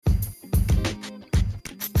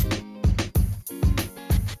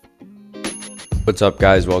What's up,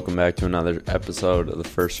 guys? Welcome back to another episode of the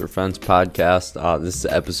First Offense podcast. This is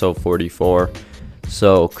episode 44.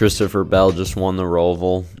 So Christopher Bell just won the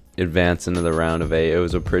Roval, advanced into the round of 8. It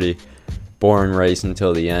was a pretty boring race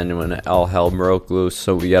until the end when all hell broke loose.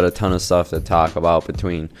 So we got a ton of stuff to talk about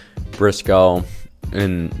between Briscoe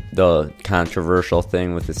and the controversial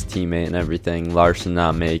thing with his teammate and everything, Larson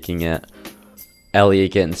not making it,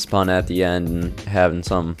 Elliott getting spun at the end and having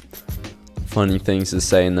some funny things to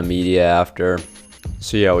say in the media after.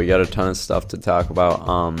 So yeah, we got a ton of stuff to talk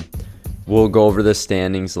about. We'll go over the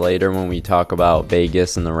standings later when we talk about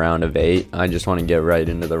Vegas and the round of 8. I just want to get right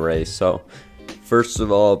into the race. So first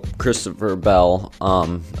of all, Christopher Bell,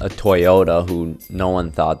 a Toyota who no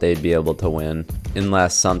one thought they'd be able to win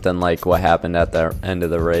unless something like what happened at the end of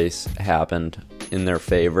the race happened in their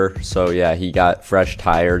favor. So yeah, he got fresh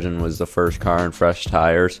tires and was the first car in fresh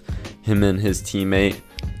tires. Him and his teammate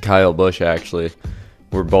Kyle Busch actually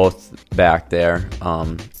were both back there.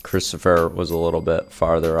 Christopher was a little bit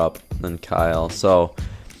farther up than Kyle. So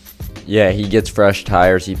yeah, he gets fresh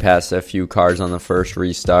tires. He passed a few cars on the first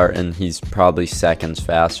restart, and he's probably seconds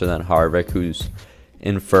faster than Harvick, who's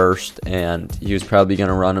in first, and he was probably going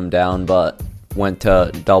to run him down, but went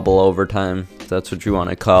to double overtime, if that's what you want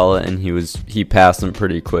to call it, and he passed him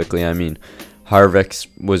pretty quickly. I mean, Harvick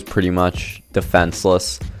was pretty much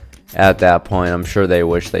defenseless at that point. I'm sure they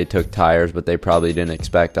wish they took tires, but they probably didn't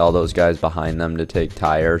expect all those guys behind them to take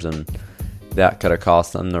tires, and that could have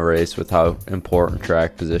cost them the race with how important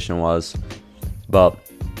track position was. But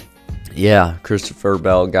yeah, Christopher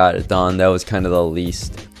Bell got it done. That was kind of the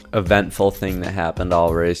least eventful thing that happened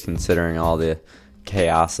all race, considering all the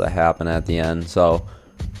chaos that happened at the end. So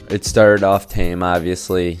it started off tame,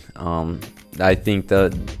 obviously. I think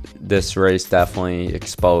that this race definitely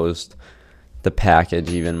exposed the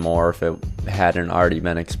package even more if it hadn't already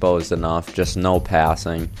been exposed enough. Just no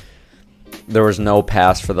passing. There was no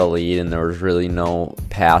pass for the lead, and there was really no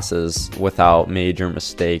passes without major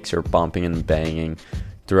mistakes or bumping and banging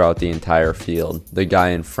throughout the entire field. The guy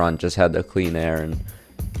in front just had the clean air, and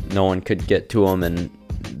no one could get to him, and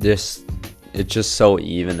it's just so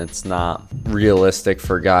even. It's not realistic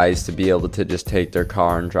for guys to be able to just take their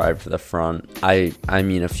car and drive to the front. I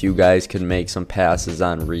mean, a few guys could make some passes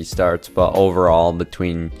on restarts, but overall,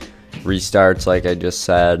 between restarts, like I just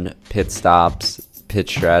said, pit stops, pit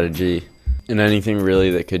strategy, and anything really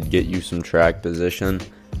that could get you some track position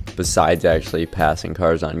besides actually passing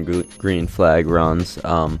cars on green flag runs.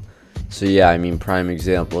 So yeah, I mean, prime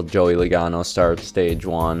example, Joey Logano starts stage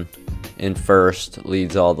 1 in first,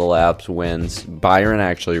 leads all the laps, wins. Byron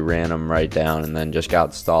actually ran him right down and then just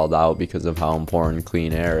got stalled out because of how important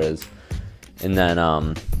clean air is. And then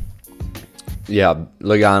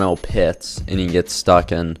Logano pits and he gets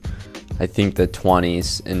stuck in, I think, the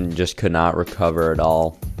 20s and just could not recover at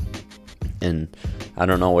all. And I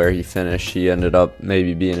don't know where he finished. He ended up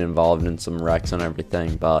maybe being involved in some wrecks and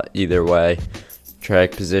everything. But either way,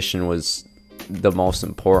 track position was the most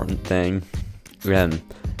important thing. And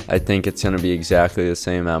I think it's going to be exactly the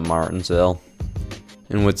same at Martinsville.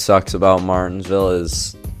 And what sucks about Martinsville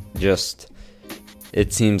is just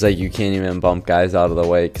it seems like you can't even bump guys out of the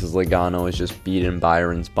way because Logano was just beating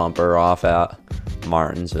Byron's bumper off at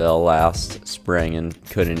Martinsville last spring and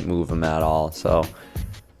couldn't move him at all. So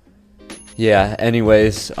yeah,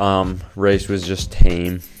 anyways, race was just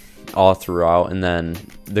tame all throughout, and then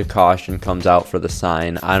the caution comes out for the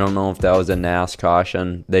sign. I don't know if that was a NAS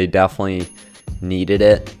caution. They definitely needed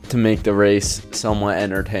it to make the race somewhat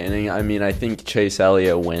entertaining. I mean, I think Chase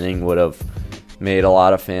Elliott winning would have made a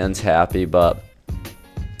lot of fans happy, but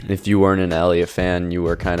if you weren't an Elliott fan, you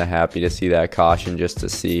were kind of happy to see that caution just to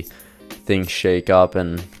see things shake up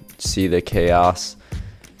and see the chaos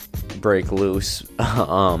break loose.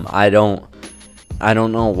 I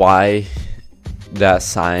don't know why that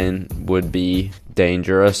sign would be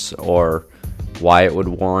dangerous or why it would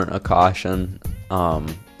warrant a caution.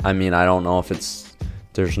 I mean, I don't know if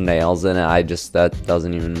there's nails in it. That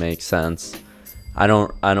doesn't even make sense. I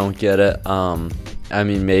don't get it. I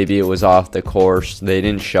mean, maybe it was off the course. They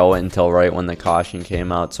didn't show it until right when the caution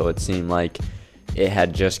came out, so it seemed like it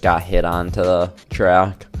had just got hit onto the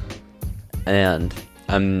track. And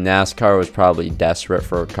NASCAR was probably desperate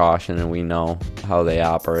for a caution, and we know how they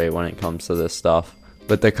operate when it comes to this stuff.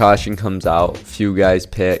 But the caution comes out. Few guys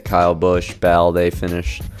pit. Kyle Busch, Bell, they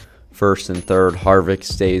finish first and third. Harvick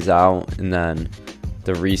stays out, and then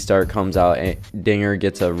the restart comes out. Dinger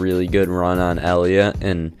gets a really good run on Elliott,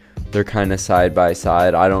 and they're kind of side by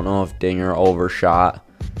side. I don't know if Dinger overshot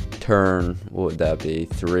turn, what would that be,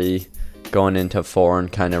 3, going into 4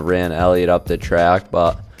 and kind of ran Elliott up the track,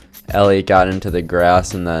 but Elliott got into the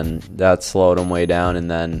grass, and then that slowed him way down. And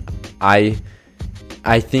then I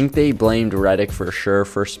I think they blamed Reddick for sure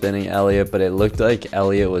for spinning Elliott, but it looked like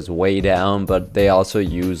Elliott was way down, but they also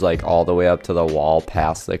used like all the way up to the wall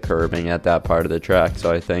past the curbing at that part of the track.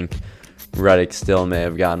 So I think Reddick still may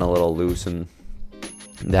have gotten a little loose, and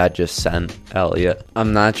that just sent Elliott.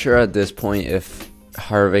 I'm not sure at this point if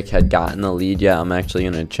Harvick had gotten the lead yet. I'm actually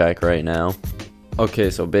going to check right now. Okay,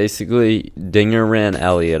 so basically Dinger ran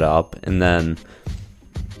Elliott up, and then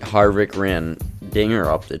Harvick ran Dinger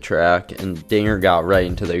up the track, and Dinger got right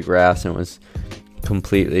into the grass and was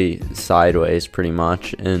completely sideways pretty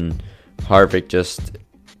much, and Harvick just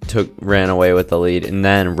ran away with the lead, and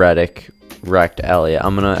then Reddick wrecked Elliott.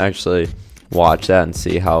 I'm gonna actually watch that and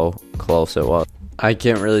see how close it was. I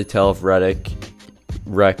can't really tell if Reddick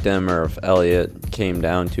wrecked him or if Elliott came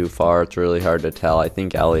down too far. It's really hard to tell. I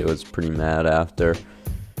think Elliott was pretty mad after,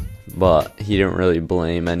 but he didn't really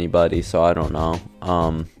blame anybody, so I don't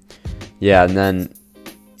know. Yeah, and then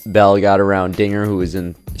Bell got around Dinger, who was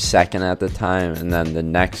in second at the time, and then the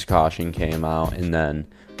next caution came out, and then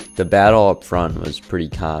the battle up front was pretty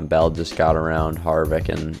calm. Bell just got around Harvick,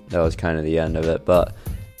 and that was kind of the end of it. But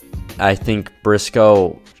I think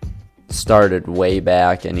Briscoe started way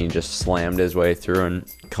back, and he just slammed his way through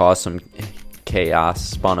and caused some chaos,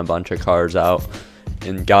 spun a bunch of cars out,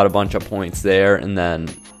 and got a bunch of points there. And then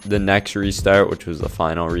the next restart, which was the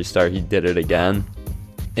final restart, he did it again.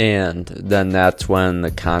 And then that's when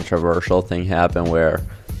the controversial thing happened where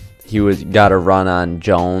he got a run on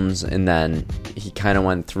Jones, and then he kind of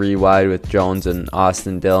went 3 wide with Jones and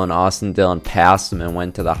Austin Dillon. Austin Dillon passed him and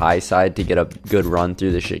went to the high side to get a good run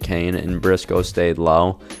through the chicane, and Briscoe stayed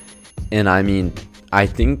low. And I mean, I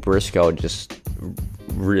think Briscoe just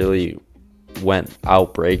really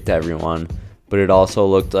outbraked everyone, but it also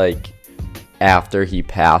looked like after he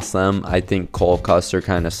passed them, I think Cole Custer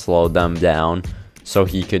kind of slowed them down so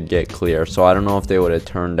he could get clear. So I don't know if they would have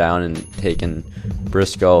turned down and taken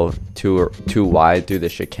Briscoe too wide through the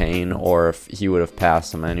chicane, or if he would have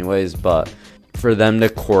passed them anyways. But for them to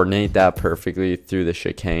coordinate that perfectly through the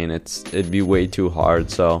chicane, it'd be way too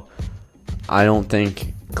hard. So I don't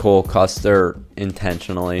think Cole Custer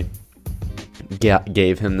intentionally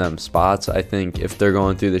gave him them spots. I think if they're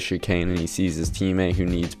going through the chicane and he sees his teammate who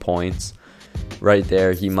needs points right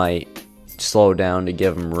there, he might slow down to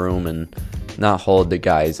give him room and not hold the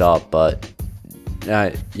guys up, but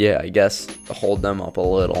I guess hold them up a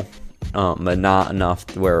little, but not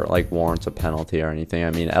enough where it like warrants a penalty or anything.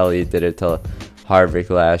 I mean, Elliott did it to Harvick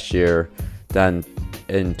last year. Then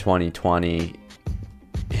in 2020,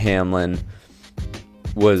 Hamlin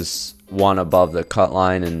was one above the cut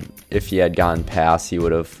line, and if he had gone past, he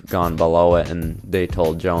would have gone below it, and they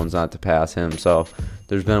told Jones not to pass him. So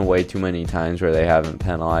there's been way too many times where they haven't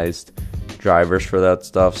penalized drivers for that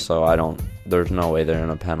stuff, so there's no way they're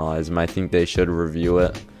going to penalize him. I think they should review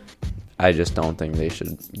it. I just don't think they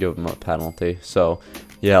should give him a penalty. So,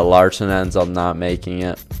 yeah, Larson ends up not making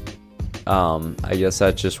it. I guess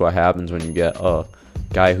that's just what happens when you get a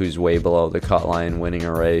guy who's way below the cut line winning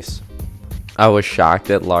a race. I was shocked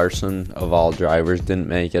that Larson, of all drivers, didn't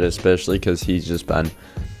make it, especially because he's just been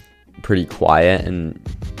pretty quiet, and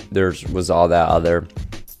there was all that other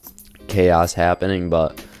chaos happening.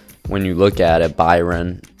 But when you look at it,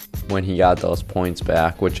 Byron, when he got those points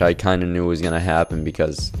back, which I kind of knew was going to happen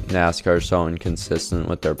because NASCAR is so inconsistent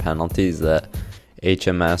with their penalties, that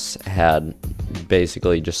HMS had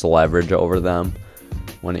basically just leverage over them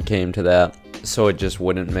when it came to that. So it just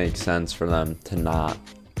wouldn't make sense for them to not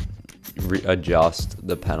adjust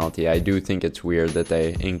the penalty. I do think it's weird that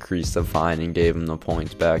they increased the fine and gave him the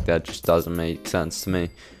points back. That just doesn't make sense to me.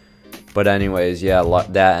 But anyways, yeah,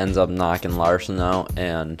 that ends up knocking Larson out,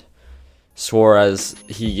 and Suarez,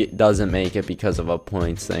 he doesn't make it because of a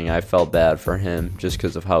points thing. I felt bad for him just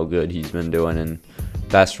because of how good he's been doing, and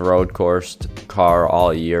best road course car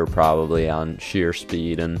all year probably on sheer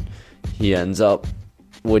speed, and he ends up,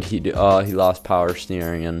 he lost power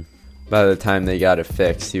steering, and by the time they got it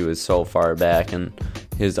fixed, he was so far back, and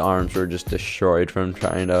his arms were just destroyed from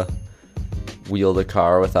trying to wheel the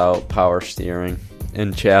car without power steering.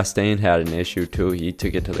 And Chastain had an issue too. He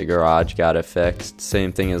took it to the garage, got it fixed.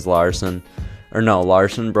 Same thing as Larson.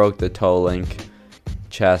 Larson broke the toe link.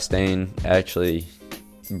 Chastain actually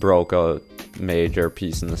broke a major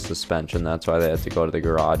piece in the suspension. That's why they had to go to the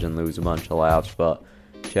garage and lose a bunch of laps. But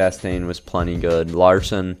Chastain was plenty good.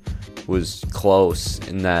 Larson was close.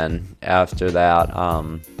 And then after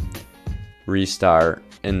that restart,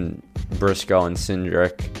 and Briscoe and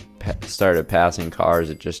Cindric started passing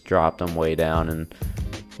cars, it just dropped him way down, and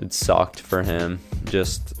it sucked for him.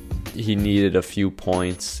 He needed a few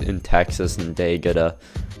points in Texas and Dega to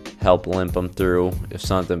help limp him through if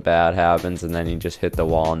something bad happens, and then he just hit the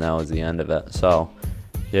wall, and that was the end of it. So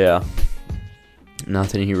yeah,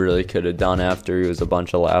 nothing he really could have done after he was a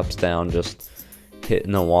bunch of laps down. Just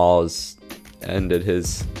hitting the walls ended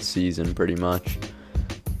his season pretty much.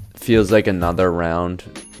 Feels like another round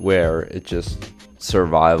where it just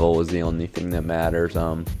survival was the only thing that matters.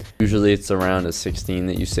 Usually it's the round of 16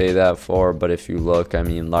 that you say that for, but if you look, I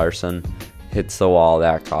mean, Larson hits the wall,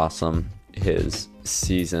 that costs him his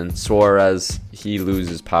season. Suarez, he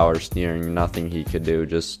loses power steering, nothing he could do,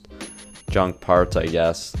 just junk parts, I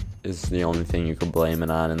guess, is the only thing you could blame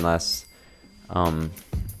it on, unless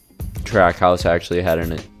Trackhouse actually had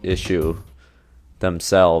an issue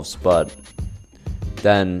themselves. But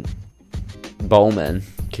then Bowman,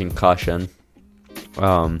 concussion.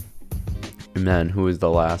 And then who was the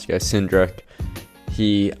last guy? Cindric.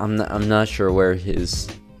 I'm not sure where his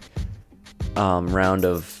round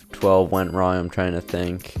of 12 went wrong. I'm trying to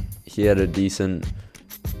think. He had a decent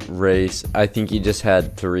race. I think he just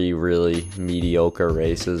had 3 really mediocre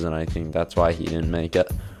races, and I think that's why he didn't make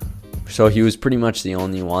it. So he was pretty much the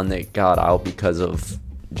only one that got out because of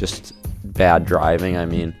just bad driving. I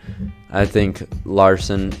mean, I think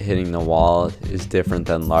Larson hitting the wall is different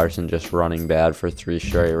than Larson just running bad for 3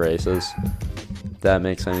 straight races. If that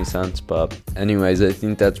makes any sense. But anyways, I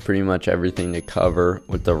think that's pretty much everything to cover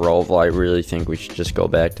with the Roval. I really think we should just go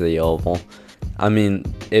back to the oval. I mean,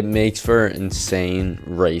 it makes for insane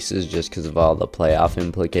races just because of all the playoff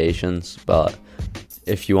implications. But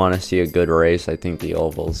if you want to see a good race, I think the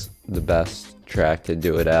oval's the best track to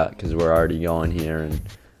do it at, because we're already going here and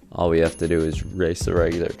all we have to do is race the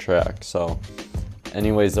regular track. So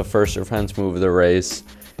anyways, the first or fence move of the race,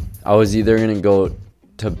 I was either going to go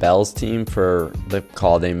to Bell's team for the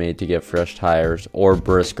call they made to get fresh tires, or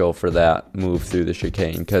Briscoe for that move through the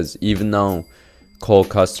chicane, because even though Cole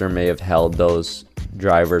Custer may have held those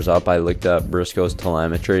drivers up, I looked at Briscoe's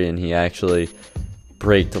telemetry and he actually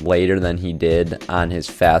braked later than he did on his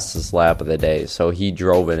fastest lap of the day. So he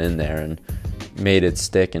drove it in there and made it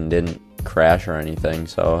stick and didn't crash or anything.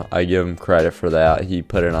 So I give him credit for that. He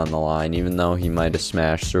put it on the line, even though he might have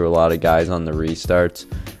smashed through a lot of guys on the restarts.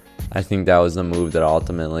 I think that was the move that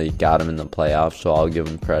ultimately got him in the playoffs, so I'll give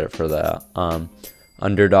him credit for that.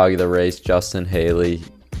 Underdog of the race, Justin Haley.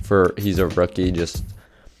 He's a rookie,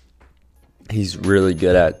 he's really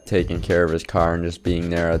good at taking care of his car and just being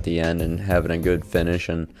there at the end and having a good finish.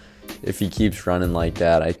 And if he keeps running like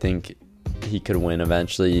that, I think he could win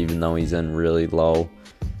eventually, even though he's in really low,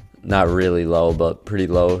 not really low, but pretty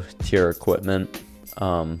low tier equipment.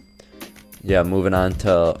 Moving on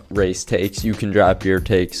to race takes. You can drop your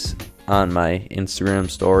takes on my Instagram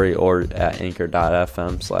story or at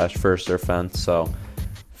anchor.fm/firstorfence. So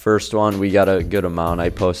first one, we got a good amount. I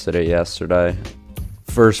posted it yesterday.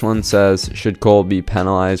 First one says, should Cole be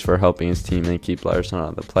penalized for helping his teammate keep Larson out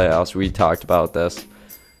of the playoffs? We talked about this.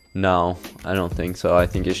 No, I don't think so. I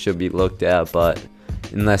think it should be looked at, but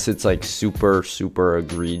unless it's like super, super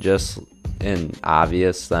egregious and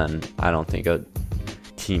obvious, then I don't think a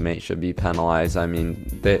teammate should be penalized. I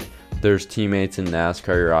mean, there's teammates in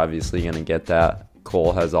NASCAR, you're obviously going to get that.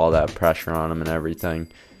 Cole has all that pressure on him and everything.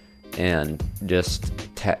 And just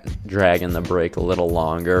dragging the brake a little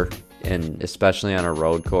longer, and especially on a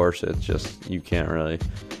road course, it's just, you can't really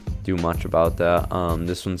do much about that.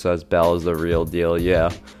 This one says Bell is the real deal. Yeah,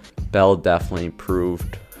 Bell definitely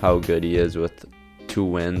proved how good he is with 2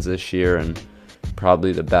 wins this year and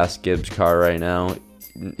probably the best Gibbs car right now.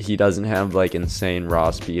 He doesn't have like insane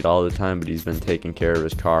raw speed all the time, but he's been taking care of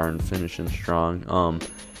his car and finishing strong.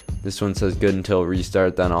 This one says good until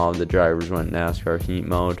restart, then all of the drivers went NASCAR heat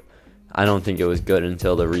mode. I don't think it was good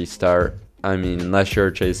until the restart. I mean, unless you're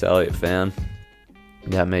a Chase Elliott fan,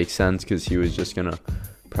 that makes sense because he was just going to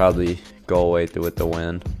probably go away with the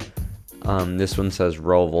win. This one says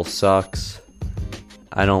Roval sucks.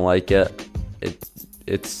 I don't like it.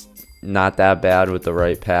 It's not that bad with the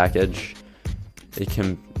right package. It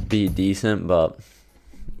can be decent, but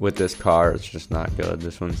with this car, it's just not good.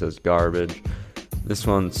 This one says garbage. This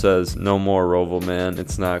one says no more Roval, man.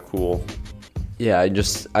 It's not cool. Yeah,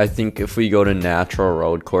 I think if we go to natural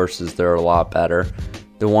road courses, they're a lot better.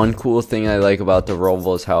 The one cool thing I like about the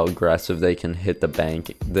Roval is how aggressive they can hit the bank,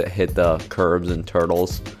 hit the curbs and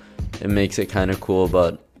turtles. It makes it kind of cool,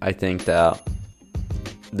 but I think that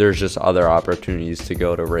there's just other opportunities to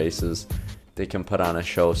go to races. They can put on a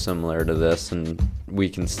show similar to this, and we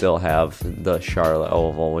can still have the Charlotte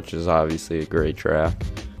Oval, which is obviously a great track.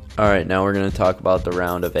 All right, now we're going to talk about the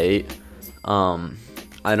round of 8.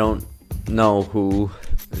 I don't know who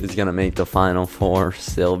is going to make the Final Four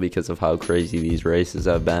still because of how crazy these races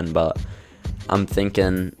have been, but I'm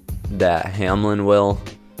thinking that Hamlin will.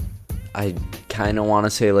 I kind of want to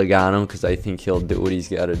say Logano because I think he'll do what he's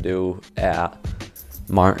got to do at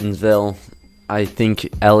Martinsville, I think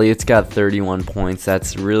Elliott's got 31 points.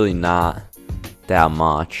 That's really not that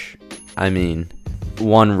much. I mean,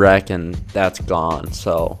 one wreck and that's gone.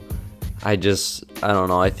 So I don't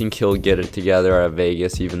know. I think he'll get it together at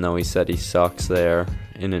Vegas, even though he said he sucks there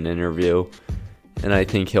in an interview. And I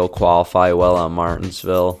think he'll qualify well at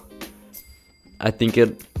Martinsville. I think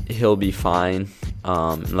he'll be fine,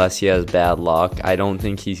 unless he has bad luck. I don't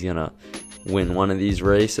think he's going to win one of these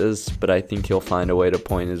races, but I think he'll find a way to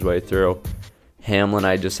point his way through. Hamlin,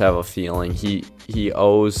 I just have a feeling he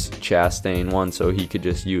owes Chastain one, so he could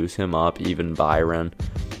just use him up, even Byron.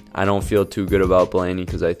 I don't feel too good about Blaney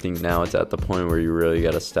because I think now it's at the point where you really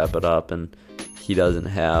got to step it up, and he doesn't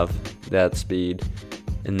have that speed.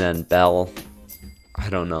 And then Bell, I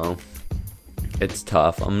don't know. It's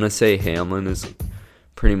tough. I'm going to say Hamlin is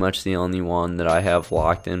pretty much the only one that I have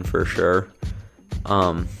locked in for sure.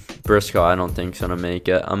 Briscoe, I don't think is going to make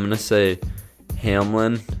it. I'm going to say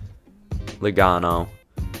Hamlin, Logano,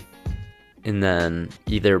 and then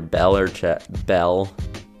either Bell and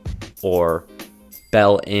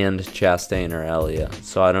Chastain or Elliott.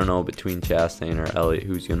 So I don't know between Chastain or Elliott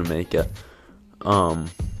who's going to make it.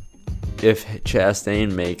 If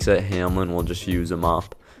Chastain makes it, Hamlin will just use him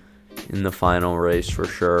up in the final race for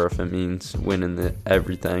sure if it means winning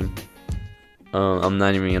everything. I'm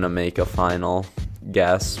not even going to make a final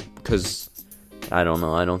guess because I don't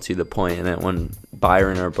know. I don't see the point in it when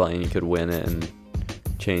Byron or Blaney could win it and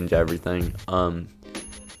change everything. But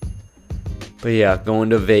yeah,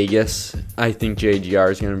 going to Vegas, I think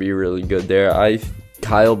JGR is going to be really good there.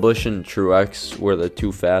 Kyle Busch and Truex were the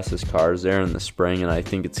two fastest cars there in the spring, and I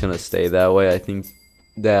think it's going to stay that way. I think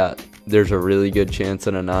that there's a really good chance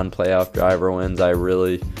that a non-playoff driver wins. I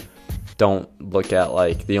really don't look at,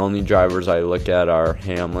 the only drivers I look at are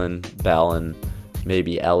Hamlin, Bell, and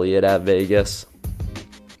maybe Elliott at Vegas.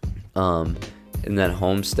 And then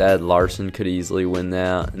Homestead, Larson could easily win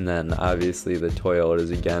that. And then obviously the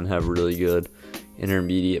Toyotas again have really good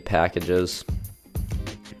intermediate packages.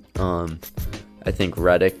 I think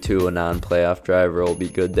Reddick too, a non-playoff driver, will be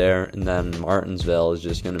good there. And then Martinsville is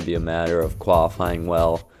just going to be a matter of qualifying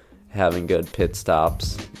well, having good pit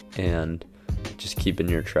stops, and just keeping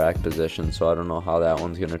your track position. So I don't know how that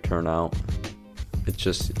one's going to turn out.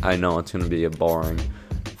 I know it's going to be a boring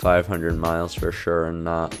 500 miles for sure and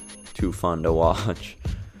not too fun to watch.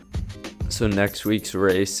 So next week's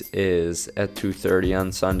race is at 2:30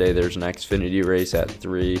 on Sunday. There's an Xfinity race at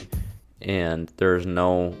 3, and there's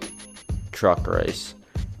no truck race.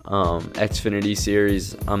 Xfinity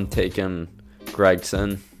Series, I'm taking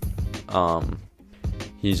Gragson.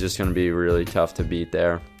 He's just going to be really tough to beat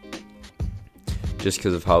there just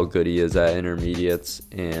because of how good he is at intermediates,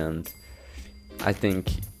 and I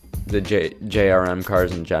think the JRM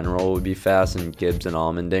cars in general would be fast, and Gibbs and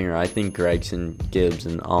Allmendinger. I think Gregson, Gibbs,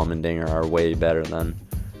 and Allmendinger are way better than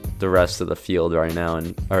the rest of the field right now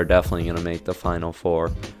and are definitely going to make the Final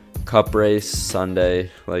Four. Cup race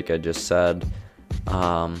Sunday, like I just said.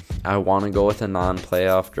 I want to go with a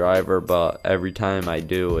non-playoff driver, but every time I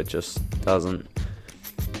do, it just doesn't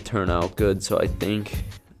turn out good. So I think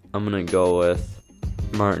I'm going to go with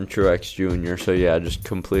Martin Truex Jr. So yeah, I just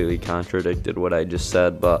completely contradicted what I just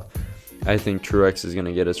said, but I think Truex is going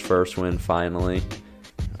to get his first win finally.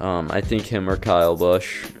 I think him or Kyle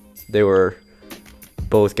Busch, they were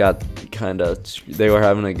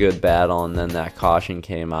having a good battle, and then that caution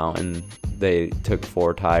came out and they took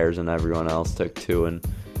 4 tires and everyone else took 2, and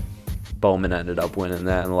Bowman ended up winning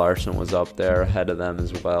that, and Larson was up there ahead of them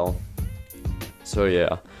as well. So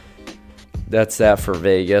yeah, that's that for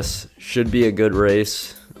Vegas. Should be a good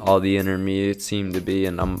race. All the intermediates seem to be,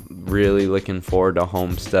 and I'm really looking forward to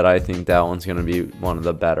Homestead. I think that one's going to be one of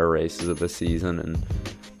the better races of the season, and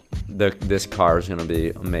this car is going to be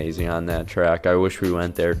amazing on that track. I wish we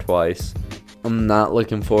went there twice. I'm not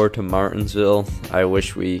looking forward to Martinsville. I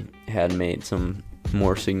wish we had made some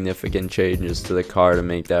more significant changes to the car to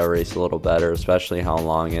make that race a little better, especially how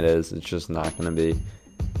long it is. It's just not going to be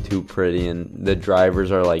too pretty, and the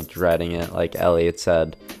drivers are dreading it. Like Elliott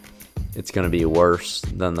said, it's going to be worse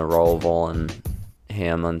than the Roval, and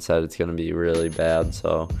Hamlin said it's going to be really bad.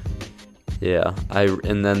 So yeah,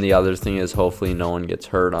 and then the other thing is hopefully no one gets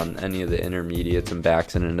hurt on any of the intermediates and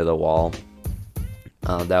backs it into the wall.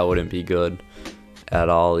 That wouldn't be good at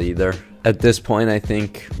all either. At this point, I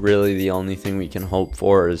think really the only thing we can hope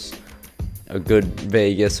for is a good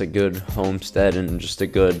Vegas, a good Homestead, and just a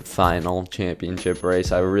good final championship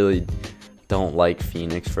race. I really don't like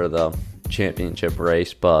Phoenix for the championship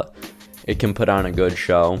race, but it can put on a good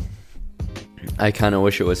show. I kind of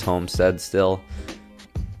wish it was Homestead still.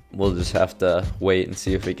 We'll just have to wait and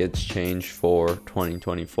see if it gets changed for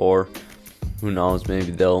 2024. Who knows,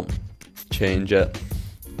 maybe they'll change it.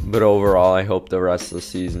 But overall, I hope the rest of the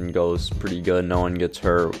season goes pretty good. No one gets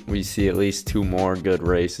hurt. We see at least 2 more good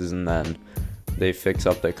races, and then they fix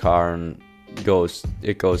up the car and it goes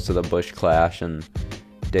to the Busch Clash and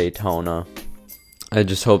Daytona. I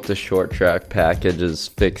just hope the short track package is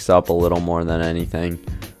fixed up a little more than anything.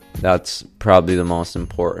 That's probably the most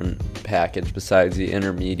important package besides the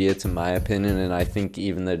intermediates, in my opinion, and I think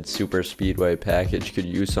even the super speedway package could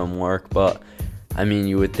use some work. But I mean,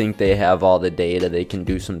 you would think they have all the data, they can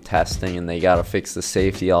do some testing, and they got to fix the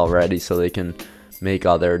safety already so they can make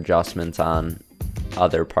other adjustments on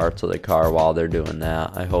other parts of the car while they're doing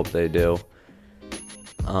that. I hope they do.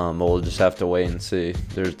 But we'll just have to wait and see.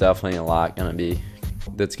 There's definitely a lot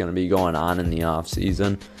that's going to be going on in the off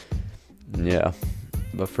season. Yeah.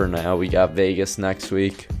 But for now, we got Vegas next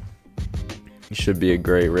week. It should be a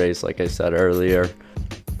great race, like I said earlier.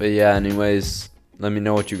 But yeah, anyways, let me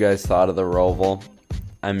know what you guys thought of the Roval.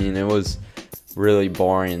 I mean, it was really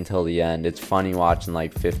boring until the end. It's funny watching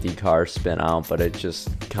like 50 cars spin out, but it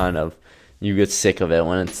just kind of, you get sick of it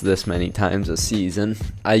when it's this many times a season.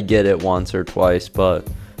 I get it once or twice, but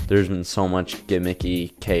there's been so much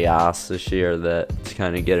gimmicky chaos this year that it's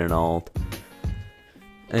kind of getting old.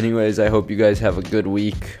 Anyways, I hope you guys have a good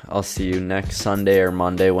week. I'll see you next Sunday or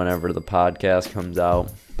Monday whenever the podcast comes out.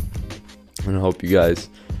 And I hope you guys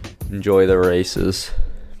enjoy the races.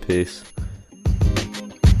 Peace.